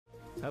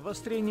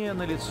Обострение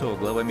налицо.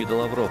 Глава МИДа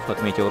Лавров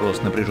отметил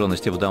рост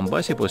напряженности в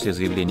Донбассе после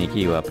заявления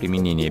Киева о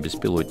применении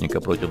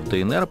беспилотника против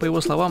ДНР. По его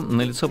словам,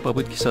 налицо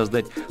попытки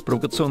создать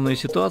провокационную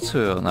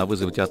ситуацию,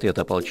 вызвать ответ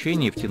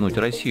ополчения и втянуть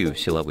Россию в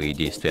силовые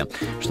действия.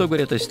 Что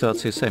говорят о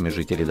ситуации сами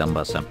жители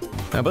Донбасса?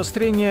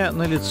 Обострение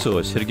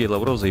налицо. Сергей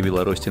Лавров заявил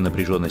о росте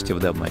напряженности в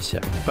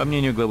Донбассе. По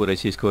мнению главы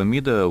российского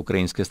МИДа,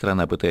 украинская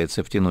страна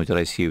пытается втянуть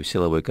Россию в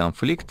силовой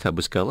конфликт. Об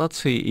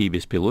эскалации и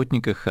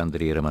беспилотниках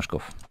Андрей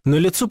Ромашков.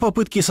 Налицо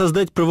попытки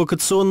создать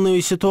провокационную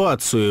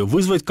ситуацию,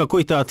 вызвать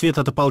какой-то ответ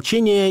от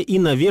ополчения и,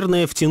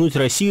 наверное, втянуть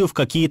Россию в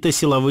какие-то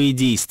силовые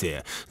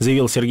действия,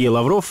 заявил Сергей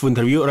Лавров в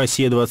интервью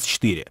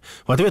 «Россия-24».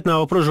 В ответ на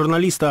вопрос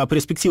журналиста о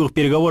перспективах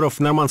переговоров в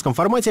нормандском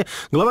формате,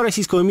 глава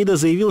российского МИДа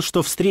заявил,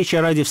 что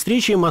встреча ради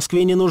встречи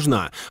Москве не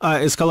нужна,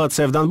 а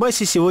эскалация в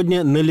Донбассе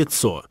сегодня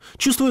налицо.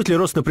 Чувствует ли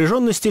рост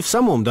напряженности в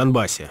самом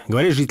Донбассе?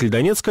 Говорит житель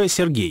Донецка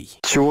Сергей.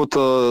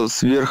 Чего-то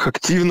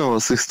сверхактивного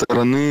с их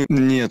стороны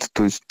нет.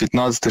 То есть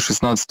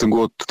 15-16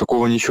 год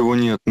такого ничего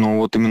нет.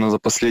 Но вот именно за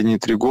последние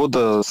 3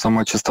 года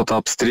сама частота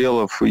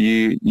обстрелов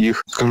и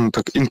их, скажем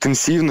так,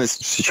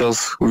 интенсивность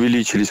сейчас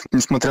увеличились.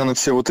 Несмотря на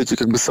все вот эти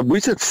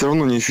события, все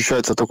равно не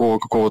ощущается такого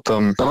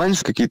какого-то...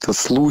 Раньше какие-то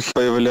слухи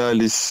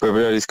появлялись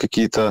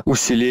какие-то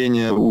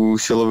усиления у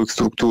силовых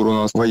структур у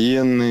нас,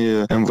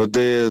 военные,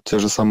 МВД, те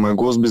же самые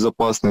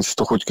госбезопасность,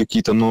 что хоть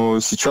какие-то, но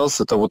сейчас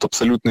это вот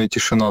абсолютная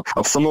тишина.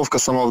 Обстановка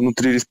сама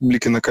внутри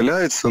республики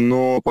накаляется,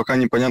 но пока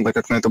непонятно,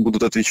 как на это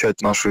будут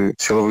отвечать наши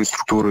силовые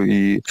структуры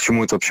и к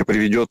чему это вообще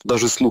приведет.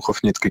 Даже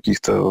слухов нет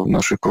каких-то в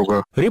наших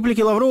кругах.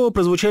 Реплики Лаврова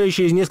прозвучали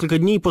через несколько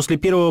дней после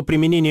первого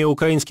применения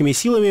украинскими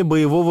силами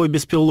боевого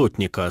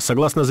беспилотника.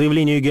 Согласно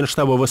заявлению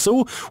Генштаба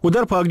ВСУ,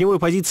 удар по огневой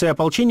позиции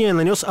ополчения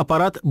нанес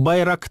аппарат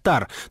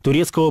 «Байрактар»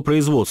 турецкого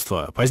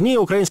производства. Позднее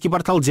украинский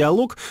портал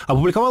 «Диалог»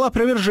 опубликовал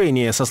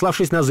опровержение,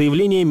 сославшись на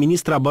заявление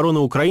министра обороны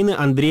Украины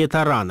Андрея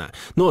Тарана.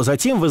 Но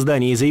затем в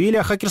издании заявили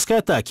о хакерской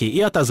атаке и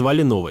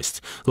отозвали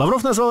новость.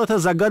 Лавров назвал это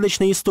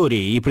загадочной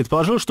историей и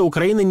предположил, что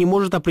Украина не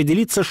может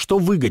определиться, что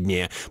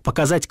выгоднее –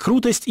 показать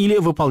крутость или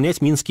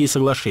выполнять Минские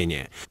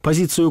соглашения.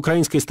 Позицию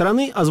украинской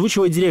стороны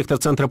озвучивает директор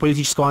Центра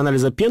политического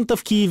анализа Пента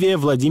в Киеве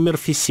Владимир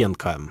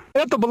Фисенко.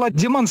 Это была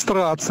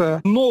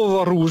демонстрация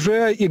нового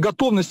оружия и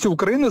готовности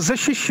Украины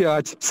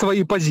защищать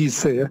свои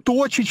позиции.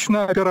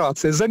 Точечная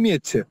операция,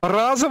 заметьте,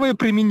 разовое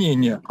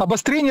применение.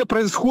 Обострение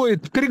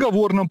происходит в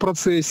переговорном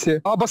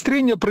процессе,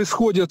 обострение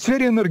происходит в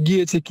сфере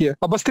энергетики,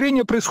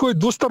 обострение происходит в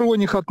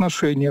двусторонних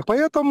отношениях.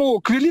 Поэтому,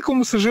 к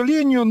великому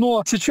сожалению,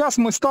 но сейчас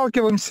мы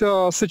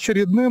сталкиваемся с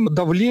очередным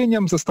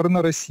давлением со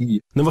стороны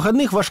России. На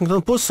выходных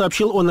Вашингтон-Пост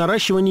сообщил о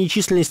наращивании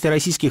численности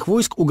российских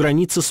войск у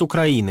границы с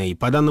Украиной.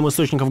 По данным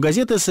источников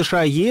газеты,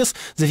 США и ЕС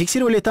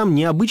зафиксировали там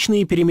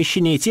необычные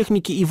перемещения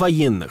техники и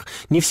военных.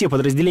 Не все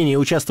подразделения,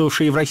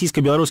 участвовавшие в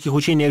российско-белорусских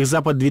учениях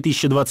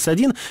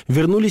 «Запад-2021»,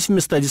 вернулись в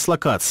места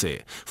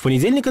дислокации. В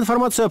понедельник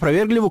информацию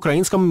опровергли в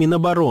украинском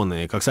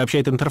Минобороны. Как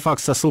сообщает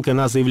Интерфакс со ссылкой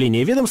на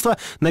заявление ведомства,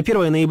 на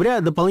 1 ноября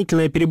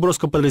дополнительная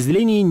переброска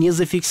подразделений не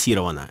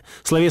зафиксирована.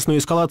 Словесную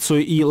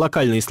эскалацию и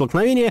локальные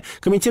столкновения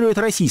комментирует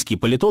российский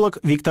политолог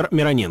Виктор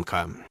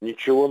Мироненко.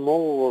 Ничего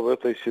нового в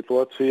этой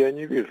ситуации я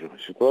не вижу.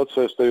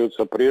 Ситуация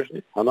остается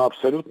прежней. Она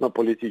абсолютно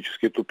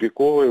политически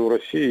тупиковая. У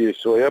России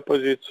есть своя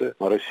позиция.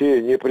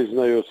 Россия не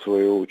признает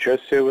свое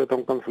участие в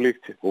этом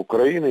конфликте. У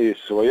Украины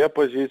есть своя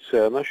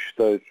позиция. Она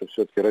считает, что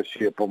все-таки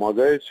Россия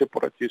помогает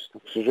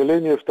сепаратистам. К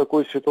сожалению, в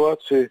такой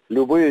ситуации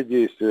любые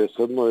действия с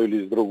одной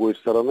или с другой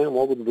стороны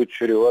могут быть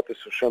чреваты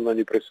совершенно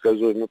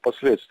непредсказуемыми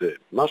последствиями.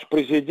 Наш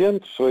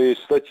президент в своей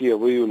статье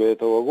в июле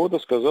этого года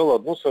сказал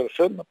одну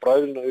совершенно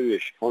правильную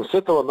вещь. Он с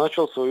этого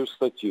начал свою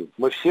статью.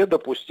 Мы все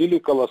допустили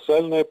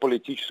колоссальные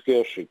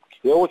политические ошибки.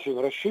 Я очень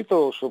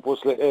рассчитывал, что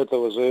после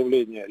этого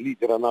заявления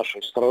лидера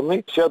нашей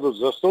страны сядут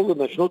за стол и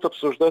начнут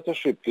обсуждать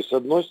ошибки с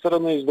одной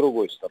стороны и с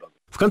другой стороны.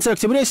 В конце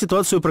октября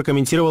ситуацию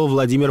прокомментировал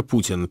Владимир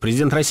Путин.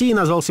 Президент России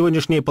назвал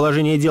сегодняшнее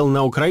положение дел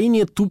на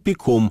Украине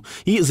тупиком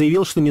и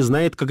заявил, что не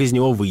знает, как из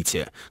него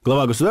выйти.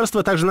 Глава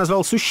государства также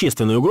назвал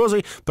существенной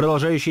угрозой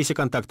продолжающиеся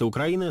контакты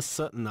Украины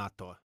с НАТО.